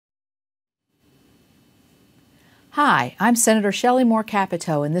Hi, I'm Senator Shelley Moore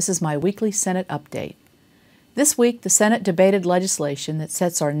Capito, and this is my weekly Senate update. This week, the Senate debated legislation that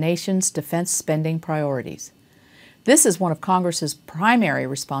sets our nation's defense spending priorities. This is one of Congress's primary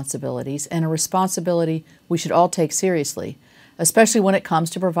responsibilities and a responsibility we should all take seriously, especially when it comes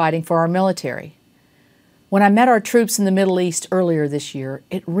to providing for our military. When I met our troops in the Middle East earlier this year,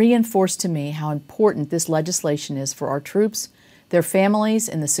 it reinforced to me how important this legislation is for our troops, their families,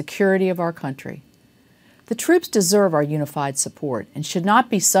 and the security of our country. The troops deserve our unified support and should not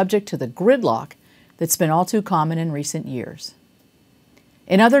be subject to the gridlock that's been all too common in recent years.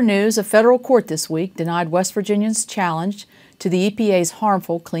 In other news, a federal court this week denied West Virginia's challenge to the EPA's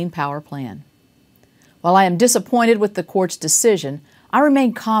harmful Clean Power Plan. While I am disappointed with the court's decision, I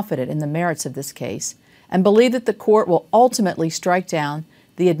remain confident in the merits of this case and believe that the court will ultimately strike down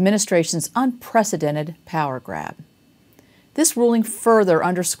the administration's unprecedented power grab. This ruling further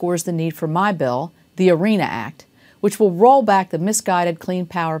underscores the need for my bill, the ARENA Act, which will roll back the misguided Clean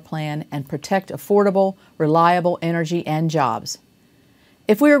Power Plan and protect affordable, reliable energy and jobs.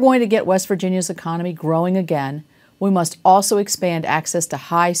 If we are going to get West Virginia's economy growing again, we must also expand access to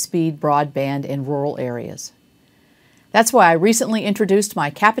high-speed broadband in rural areas. That's why I recently introduced my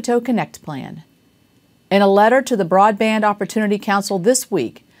Capito Connect plan. In a letter to the Broadband Opportunity Council this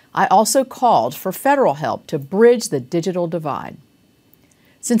week, I also called for federal help to bridge the digital divide.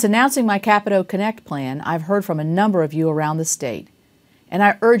 Since announcing my Capito Connect plan, I've heard from a number of you around the state, and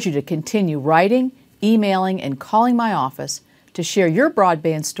I urge you to continue writing, emailing, and calling my office to share your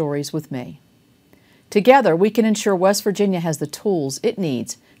broadband stories with me. Together, we can ensure West Virginia has the tools it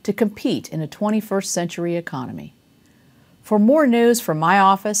needs to compete in a 21st century economy. For more news from my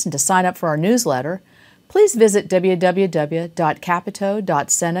office and to sign up for our newsletter, please visit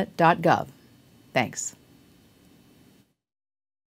www.capito.senate.gov. Thanks.